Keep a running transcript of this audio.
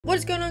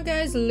What's going on,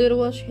 guys? Little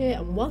Welsh here,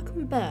 and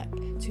welcome back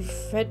to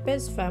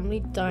Fredbear's Family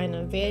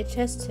Diner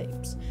VHS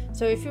tapes.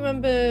 So if you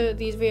remember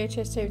these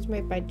VHS tapes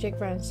made by Jake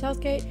Brown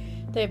Southgate,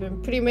 they've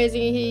been pretty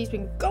amazing. He's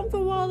been gone for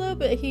a while though,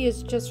 but he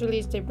has just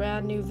released a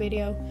brand new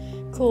video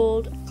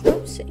called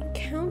Close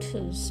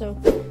Encounters. So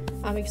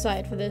I'm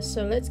excited for this,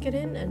 so let's get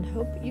in and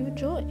hope you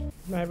enjoy.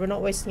 Right, we're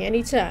not wasting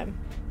any time.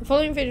 The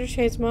following video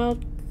contains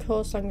mild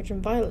coarse language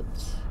and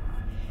violence.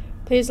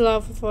 Please allow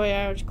for 48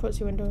 hours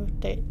cutscene window,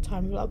 date,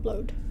 time of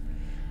upload.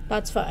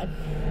 That's fine.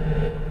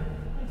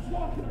 I'm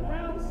walking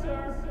around,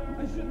 sir.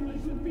 I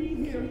shouldn't be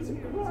here. It's a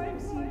crime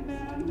scene,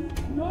 man.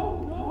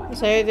 No.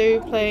 So they're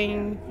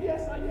playing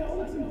Yes, I know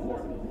that's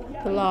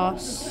important. the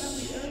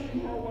last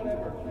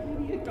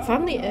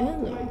family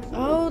heirloom.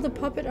 Oh, the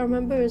puppet. I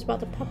remember it was about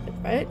the puppet,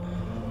 right?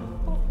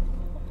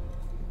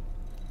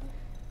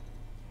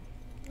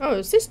 Oh,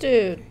 it's this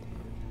dude.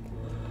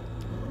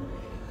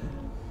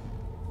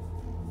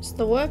 It's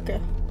the worker.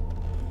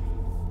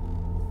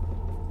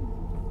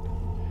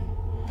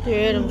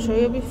 Dude, I'm sure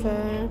you'll be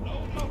fine.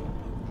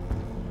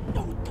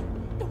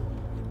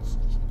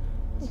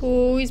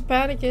 Oh, he's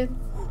panicking.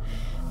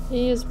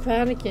 He is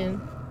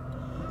panicking.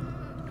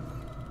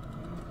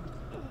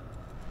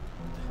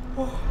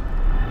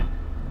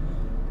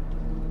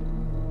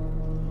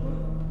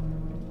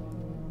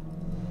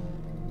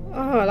 Oh,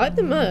 I like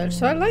the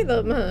merch. I like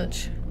that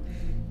merch.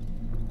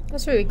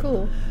 That's really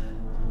cool.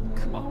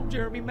 Come on,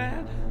 Jeremy,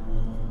 man.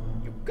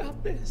 You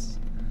got this.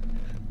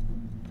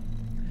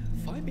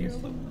 Find the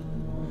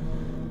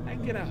heirloom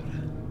and get out.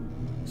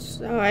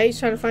 Alright, he's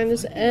trying to find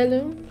this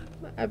heirloom.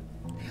 I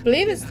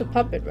believe it's the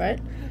puppet, right?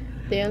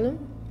 The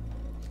heirloom.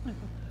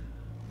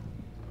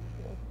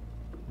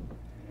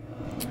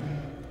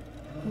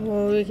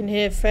 Oh, we can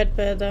hear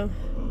Fredbear though.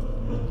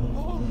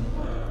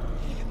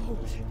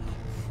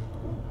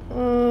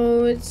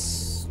 Oh,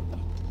 it's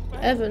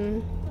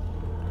Evan.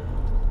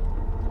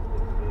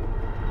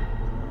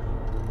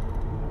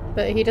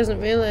 But he doesn't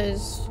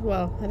realize,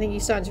 well, I think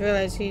he's starting to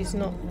realize he's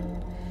not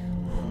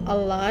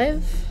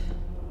alive.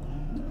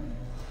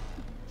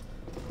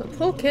 The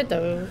poor kid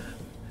though.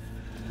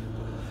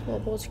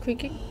 Floorboards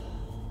creaking.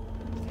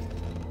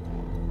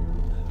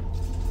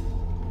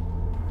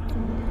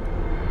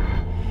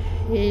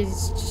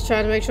 He's just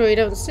trying to make sure you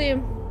don't see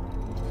him.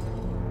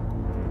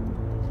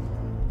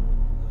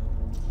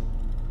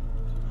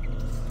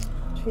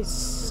 He's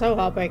so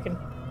heartbreaking.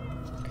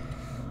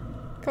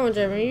 Come on,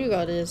 Jeremy, you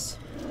got this.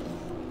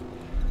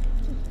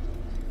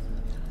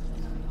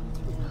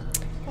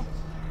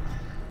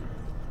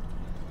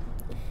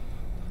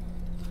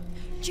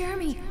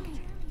 Jeremy!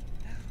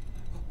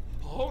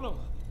 Oh no!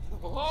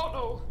 Oh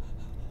no!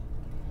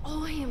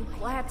 Oh, I am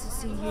glad to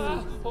see you.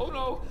 Oh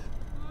no!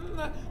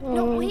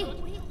 No, wait!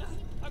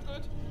 I'm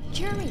good.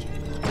 Jeremy!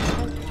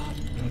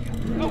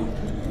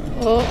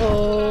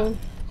 Uh-oh.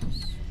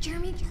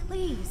 Jeremy,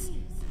 please!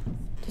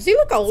 Does he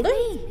look older?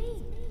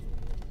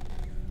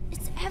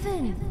 It's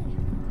Evan!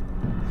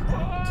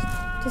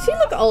 Does he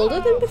look older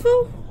than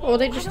before? Or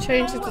they just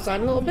changed the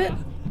design a little bit?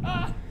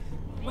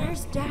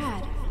 Where's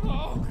Dad?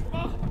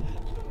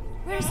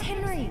 Where's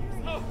Henry?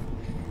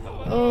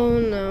 Oh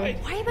no.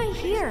 Why am I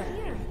here?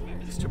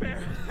 Mr.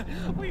 Bear,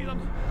 wait,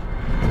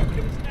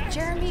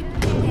 Jeremy,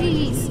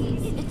 please!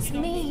 It's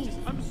me!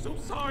 I'm so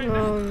sorry,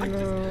 Oh man.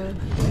 no.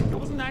 It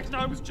wasn't an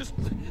accident. I was just,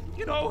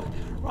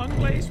 wrong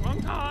place,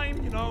 wrong time,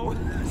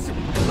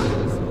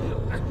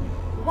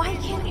 Why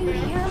can't you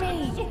hear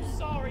me? So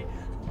sorry.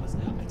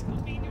 Listen, I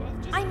didn't mean you.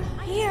 I'm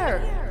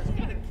here! I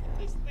gotta kill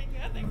this thing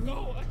and then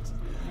go.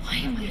 Why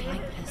am I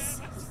like this?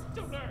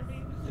 Don't hurt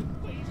me,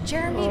 please.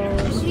 Jeremy, Oh,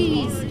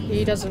 please!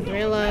 he doesn't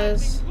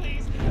realize.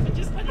 Please,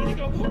 I need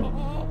to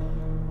go.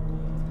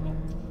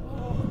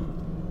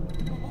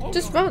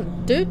 Just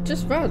run, dude,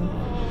 just run.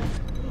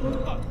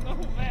 Oh,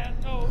 man,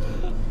 no.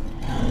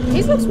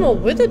 He looks more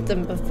withered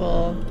than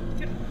before.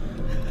 He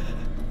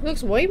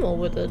looks way more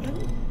withered.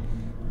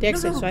 The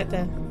exit's right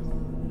there.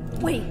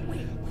 Wait!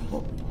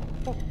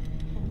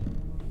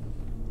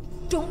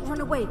 Don't run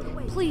away,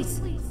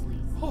 please!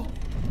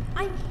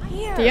 I'm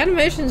here! The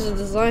animations and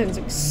designs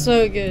look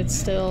so good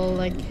still.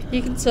 Like,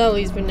 you can tell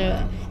he's been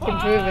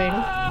improving.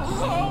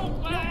 Oh,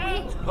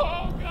 man. Oh,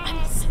 God.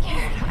 I'm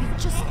scared. I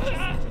just...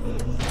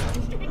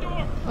 Stupid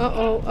door.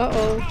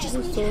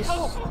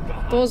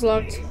 Uh-oh. Door's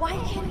locked. Why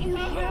can't you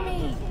hear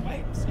me?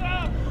 Wait,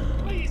 stop.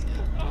 Please.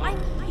 I'm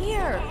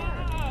here.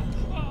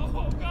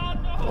 Oh,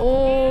 God, no.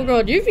 Oh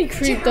god, you'd be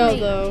creeped out Jeremy.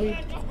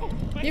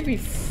 though. You'd be I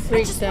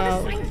freaked just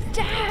out. want to find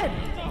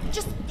Dad.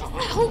 Just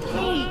help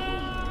me.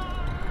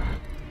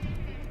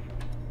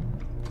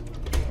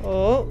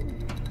 Oh.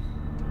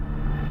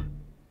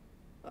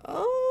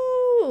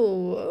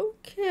 Oh,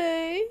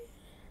 okay.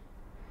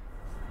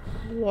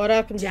 What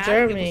happened to Dad,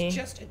 Jeremy? it was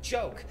just a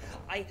joke.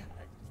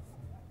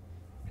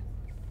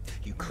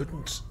 You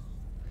couldn't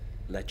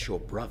let your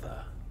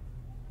brother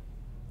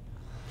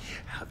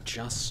have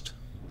just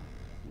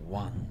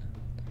one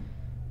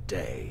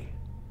day.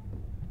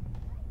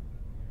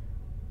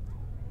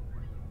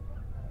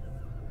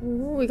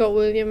 Ooh, we got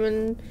William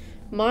and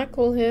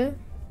Michael here.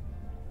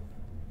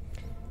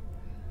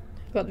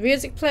 Got the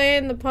music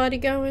playing, the party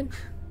going.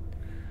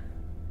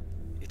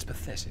 It's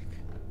pathetic.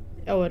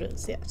 Oh, it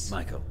is, yes.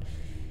 Michael.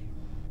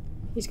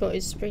 He's got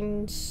his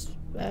spring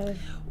All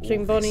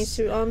Bonnie this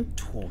suit on.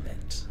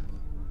 torment.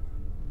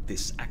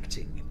 This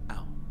acting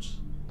out.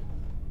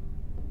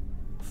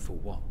 For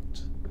what?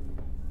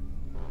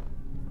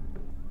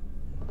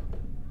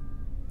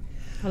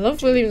 I love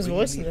Do you William's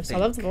voice in really this. I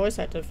love the think voice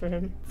actor for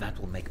him. That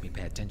will make me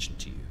pay attention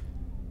to you.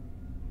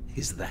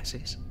 Is that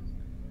it?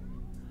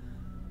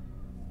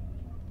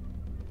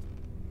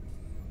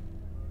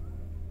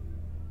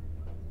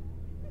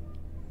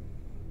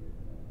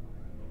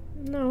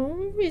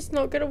 No, it's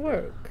not gonna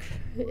work.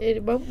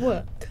 It won't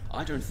work.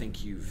 I don't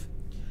think you've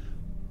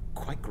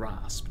quite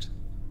grasped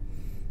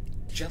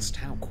just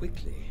how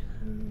quickly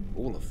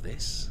all of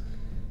this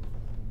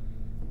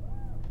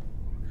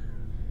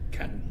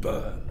can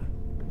burn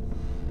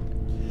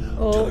to the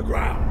Oh,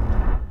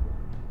 ground.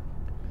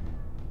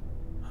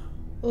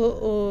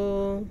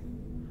 uh-oh.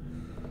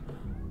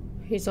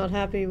 He's not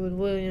happy with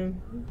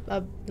William.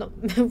 Not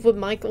with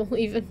Michael,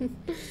 even.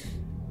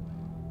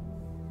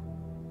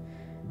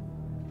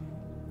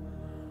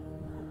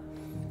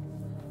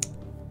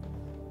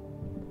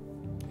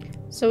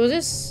 So was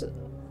this,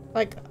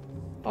 like,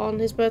 on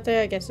his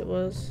birthday? I guess it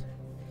was.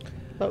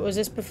 But was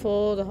this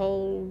before the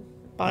whole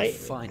bite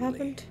Finally.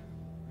 happened?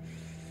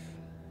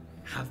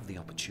 Have the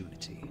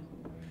opportunity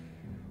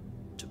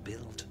to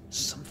build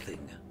something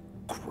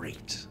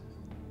great.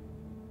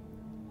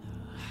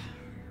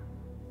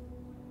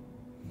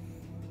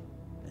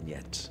 And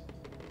yet,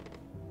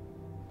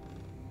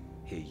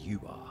 here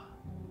you are.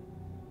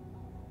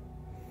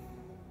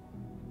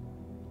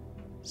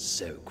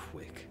 So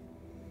quick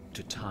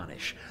to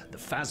tarnish the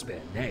Fazbear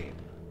name.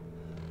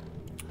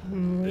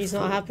 He's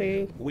not before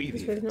happy. We've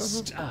He's really even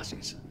not happy.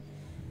 started.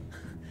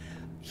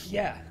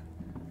 Yeah,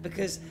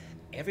 because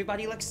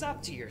everybody looks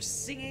up to your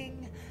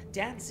singing,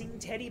 dancing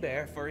teddy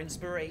bear for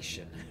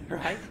inspiration,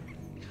 right?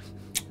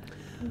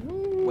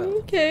 Well,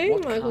 Okay,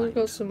 what Michael's kind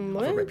got some of a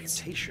words.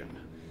 reputation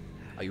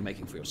are you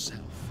making for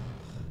yourself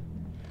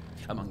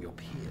among your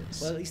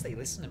peers? Well, at least they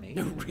listen to me.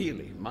 No,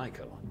 really,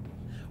 Michael.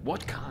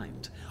 What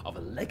kind of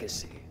a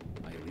legacy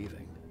are you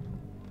leaving?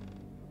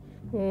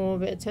 Oh, a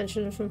bit of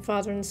tension from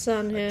father and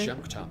son A here.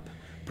 junked up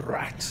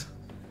brat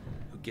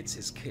who gets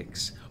his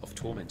kicks of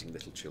tormenting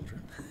little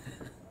children.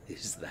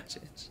 Is that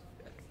it?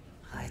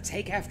 I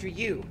take after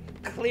you,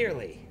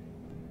 clearly.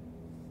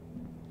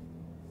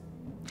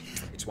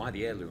 It's why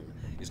the heirloom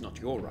is not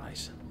your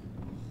right.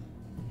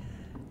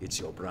 It's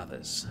your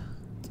brother's.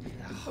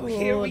 Oh,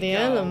 here Oh, we the go.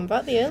 heirloom.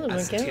 About the heirloom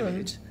As again.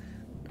 timid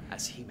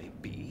as he may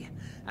be,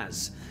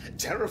 as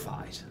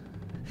terrified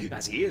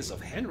as he is of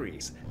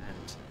Henry's,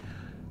 and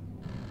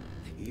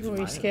even Or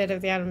my he's scared own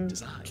of the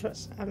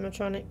designs.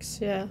 animatronics,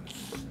 yeah.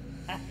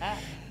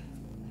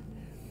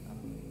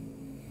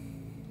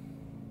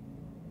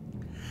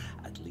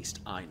 At least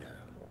I know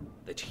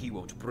that he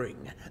won't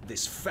bring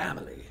this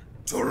family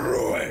to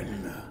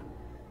ruin.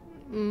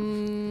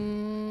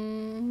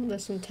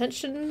 There's some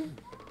tension.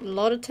 A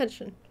lot of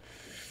tension.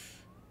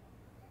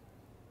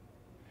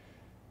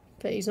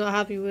 But he's not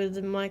happy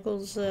with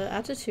Michael's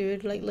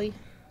attitude lately.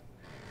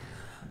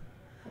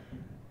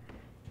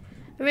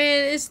 I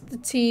mean, it's the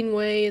teen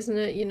way, isn't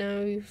it? You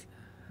know,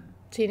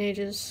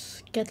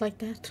 teenagers get like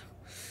that.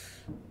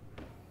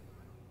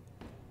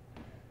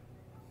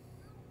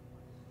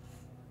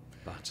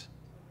 But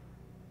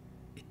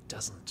it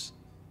doesn't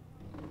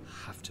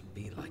have to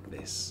be like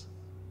this.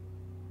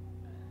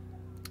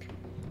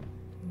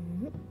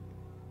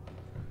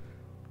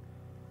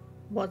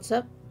 What's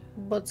up?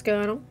 What's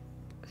going on?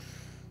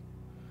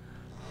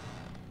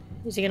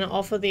 Is he gonna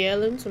offer the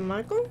heirloom to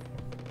Michael?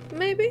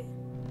 Maybe?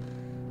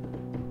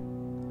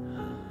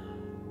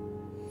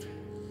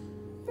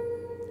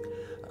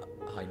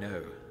 I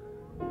know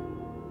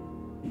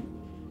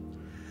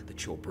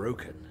that you're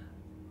broken.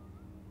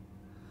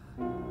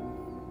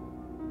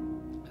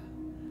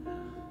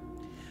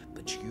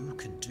 But you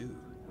can do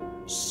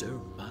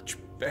so much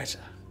better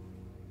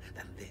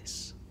than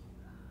this.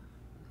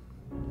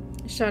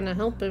 He's trying to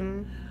help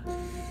him.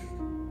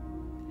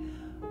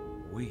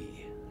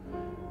 We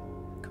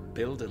can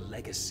build a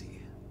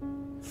legacy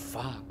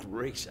far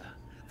greater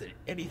than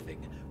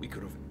anything we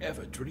could have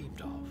ever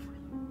dreamed of.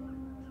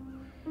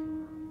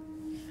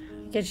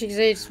 I guess you could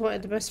say he just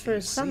wanted the best for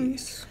his See,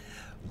 sons.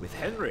 with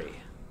Henry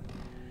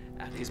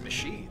and his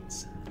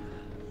machines,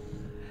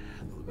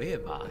 who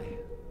am I?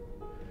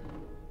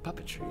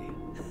 Puppetry.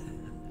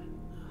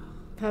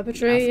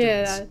 Puppetry,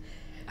 yeah. Afton's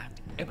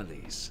and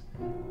Emily's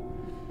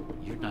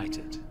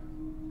united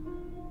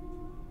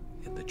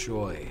in the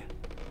joy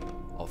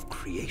of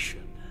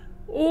creation.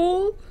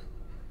 Oh,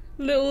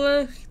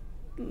 little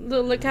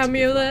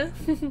cameo there.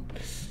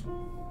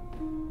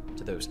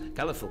 To those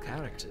colourful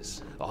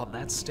characters on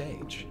that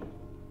stage.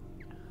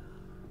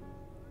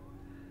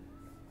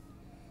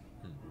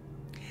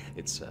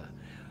 It's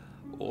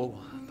all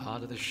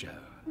part of the show.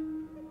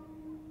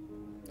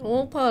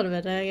 All part of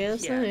it, I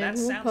guess. Yeah, that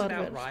all sounds part of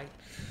about it. right.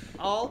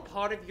 All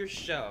part of your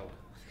show.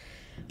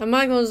 And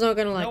Michael's not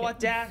gonna You like know it. what,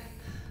 Dad?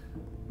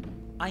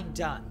 I'm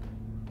done.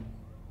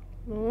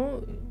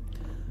 Oh,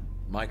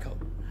 Michael.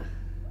 come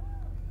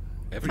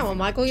Everything on,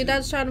 Michael. Your you do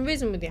dad's trying to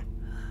reason with you.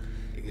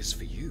 is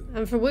for you.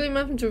 And for William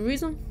having to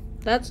reason,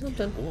 that's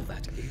something. All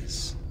that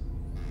is.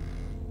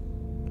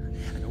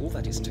 And all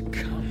that is to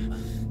come.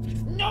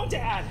 No,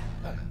 Dad!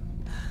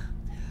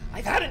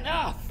 I've had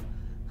enough!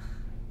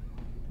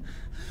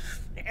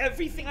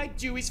 Everything I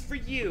do is for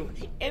you.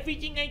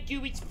 Everything I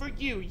do is for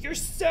you. You're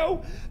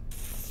so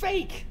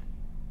fake.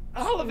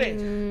 All of it.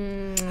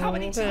 How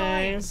many okay.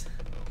 times?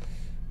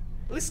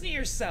 Listen to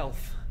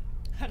yourself.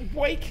 And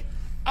wake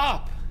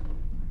up.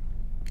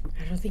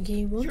 I don't think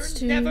he wants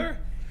to. You're never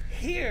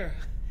here.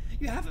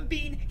 You haven't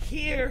been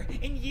here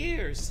in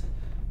years.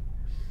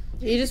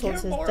 He just You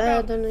wants care his more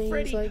dad, about and he's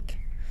Freddy like,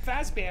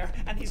 Fazbear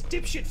and his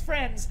dipshit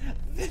friends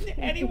than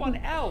anyone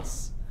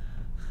else.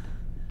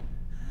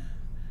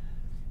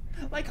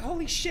 Like,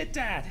 holy shit,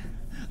 Dad.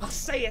 I'll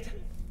say it.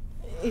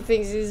 he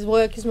thinks his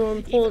work is more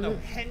Even important.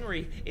 though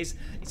Henry is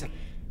a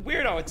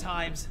weirdo at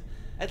times,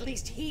 at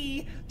least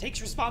he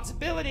takes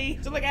responsibility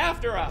to look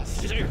after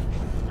us.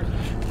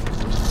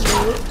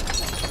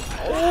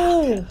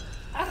 Oh!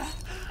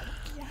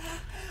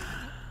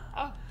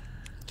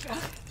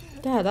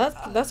 Dad,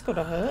 that's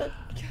gotta hurt.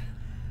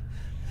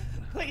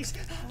 Please.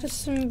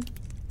 Just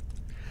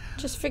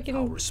freaking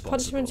How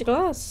punch him into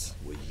glass.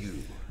 Were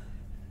you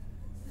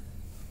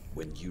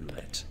when you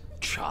let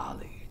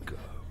Charlie go?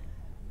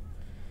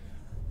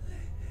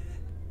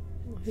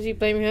 Is he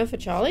blaming her for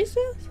Charlie's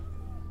death?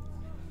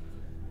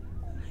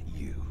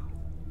 You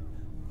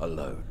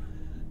alone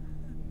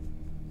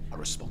are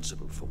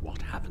responsible for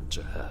what happened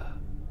to her.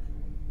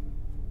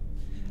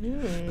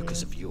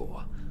 Because of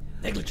your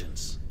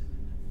negligence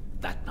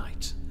that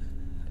night.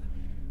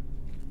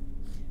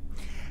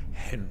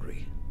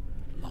 Henry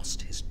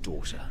lost his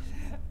daughter.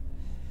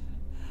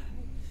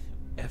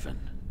 Evan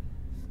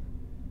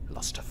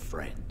lost a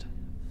friend.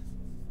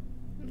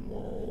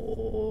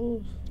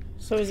 Oh.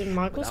 So is it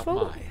Michael's Without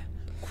fault? my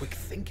quick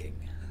thinking,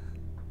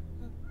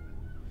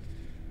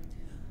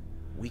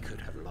 we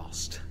could have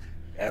lost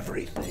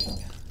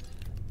everything.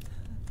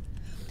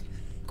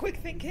 Quick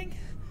thinking?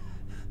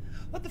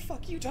 What the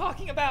fuck are you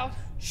talking about?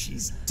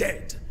 She's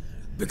dead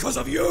because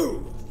of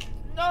you!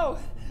 No!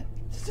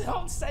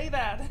 Don't say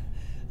that!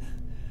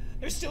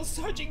 They're still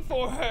searching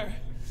for her!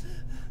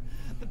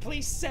 The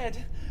police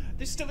said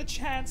there's still a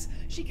chance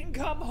she can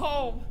come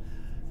home!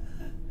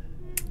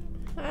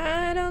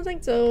 I don't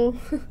think so.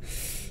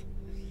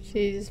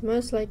 She's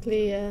most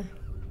likely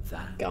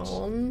That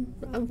gone,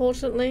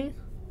 unfortunately.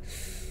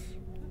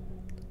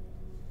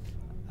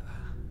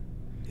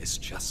 is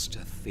just a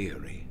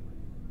theory.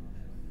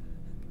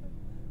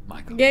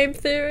 Michael, Game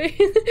theory.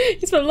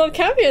 He's put a lot of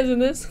cameos in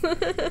this.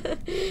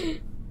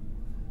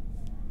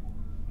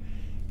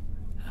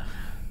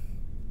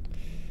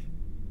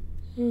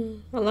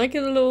 I like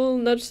the little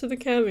nudge to the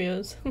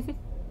cameos.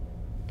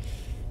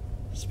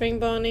 Spring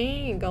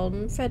Bonnie and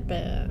Golden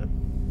Fredbear.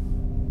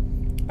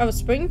 Oh,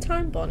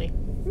 Springtime Bonnie.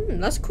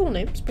 That's a cool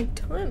name.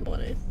 Springtime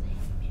Bonnie.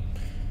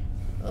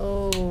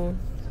 Oh.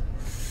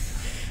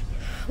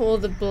 All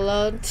the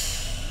blood.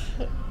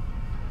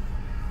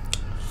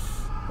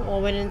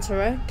 All went into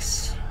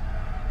Rex.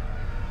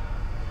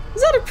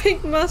 Is that a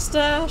pink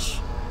mustache?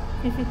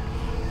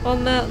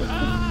 On that.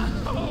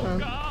 Oh,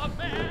 God,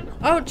 man.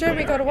 Oh,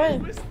 Jeremy got away.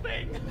 This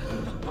thing.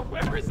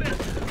 Where is it?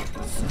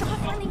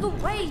 Stop running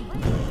away!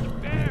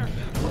 There.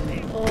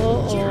 Jeremy,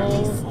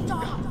 Oh.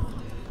 stop!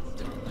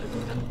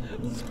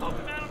 Oh,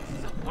 man,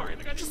 I'm sorry.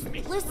 I got just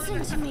me.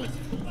 Listen to me.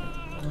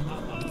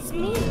 It's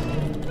me.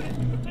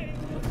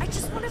 I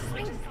just want to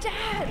find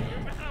Dad.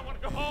 I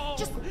want to go home.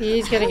 Just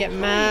He's gonna get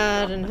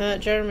mad and hurt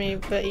Jeremy,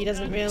 but he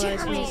doesn't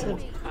realize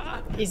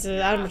he's an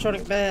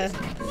animatronic bear.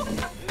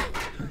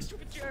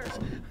 Stupid jerk.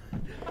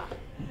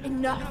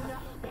 enough.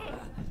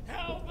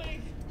 Help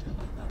me.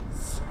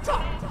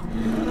 Stop.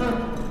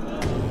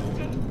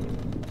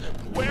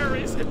 Where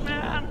is it,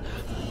 man?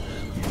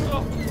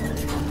 Oh.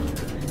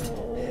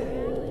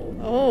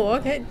 Oh,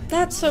 okay.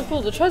 That's so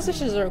cool. The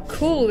transitions are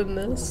cool in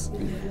this.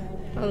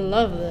 I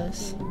love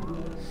this.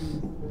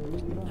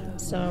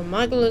 So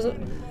Michael is...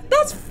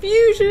 That's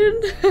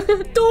Fusion!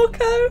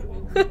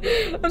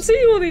 Dorco! I'm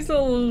seeing all these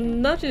little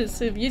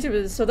nudges of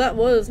YouTubers, so that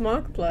was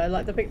Markiplier,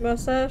 like the big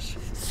mustache.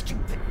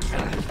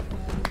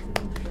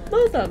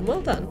 Well done,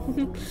 well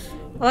done.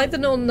 I like the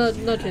little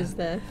nudges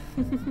there.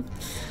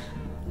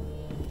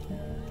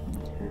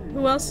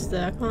 Who else is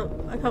there?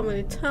 I can't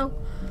really tell.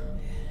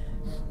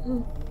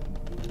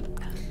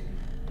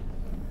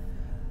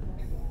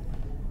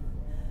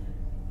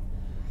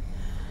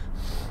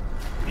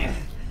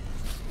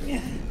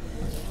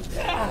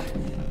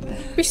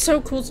 It'd be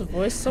so cool to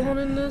voice someone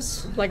in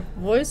this, like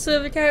voice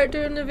of a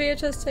character in the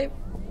VHS tape.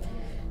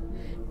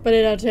 But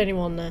it had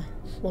anyone there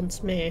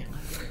wants me.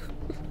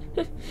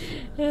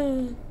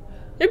 It'd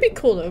be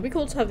cool though. It'd be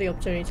cool to have the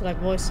opportunity to like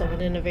voice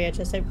someone in a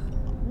VHS tape.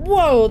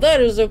 Whoa,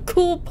 that is a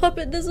cool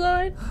puppet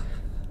design.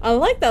 I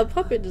like that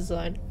puppet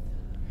design.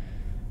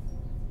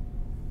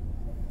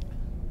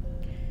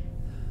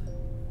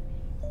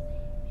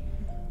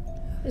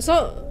 It's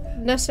not.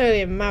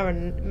 necessarily a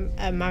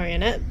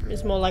marionette.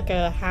 It's more like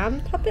a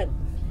hand puppet.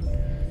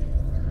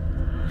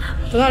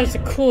 But that is a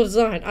cool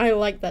design. I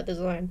like that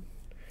design.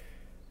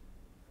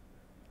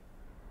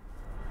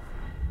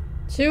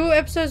 2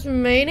 episodes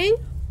remaining?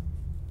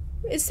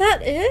 Is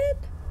that it?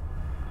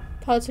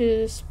 Part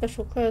 2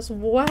 special class.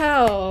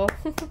 Wow.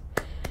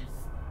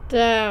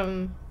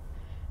 Damn.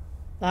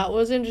 That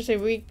was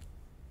interesting. We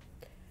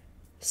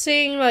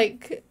seeing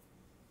like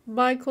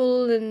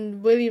Michael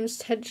and William's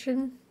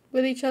tension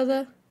with each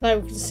other.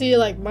 Like we can see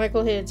like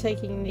Michael here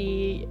taking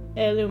the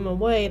heirloom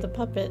away, the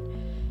puppet.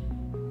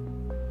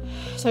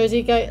 So is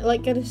he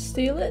gonna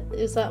steal it?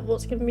 Is that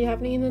what's gonna be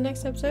happening in the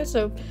next episode?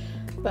 So,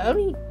 but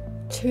only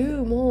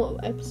 2 more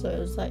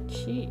episodes. Like,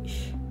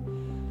 sheesh.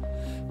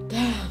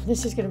 Damn,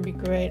 this is gonna be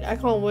great. I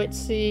can't wait to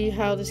see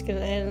how this is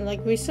gonna end.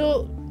 Like we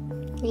saw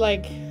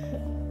like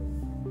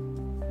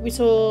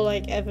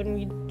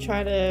Evan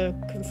trying to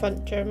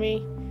confront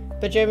Jeremy,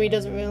 but Jeremy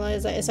doesn't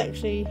realize that it's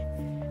actually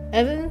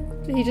Evan.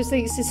 He just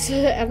thinks it's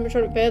an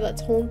animatronic bear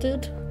that's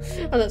haunted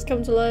and that's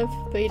come to life,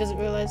 but he doesn't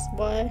realize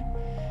why.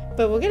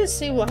 But we're gonna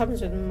see what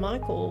happens with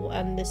Michael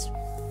and this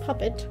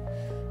puppet,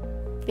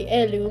 the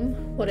heirloom,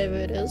 whatever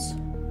it is.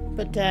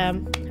 But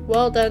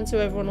well done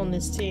to everyone on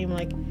this team.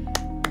 Like,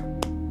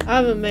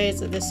 I'm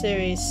amazed that this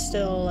series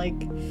still like.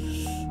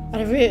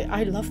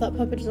 I love that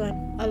puppet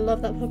design. I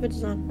love that puppet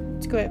design.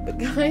 It's great. But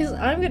guys,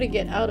 I'm gonna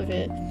get out of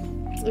here.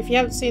 If you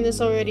haven't seen this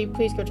already,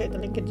 please go check the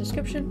link in the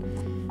description.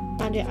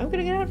 And yeah, I'm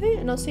gonna get out of here,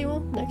 and I'll see you all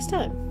next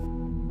time.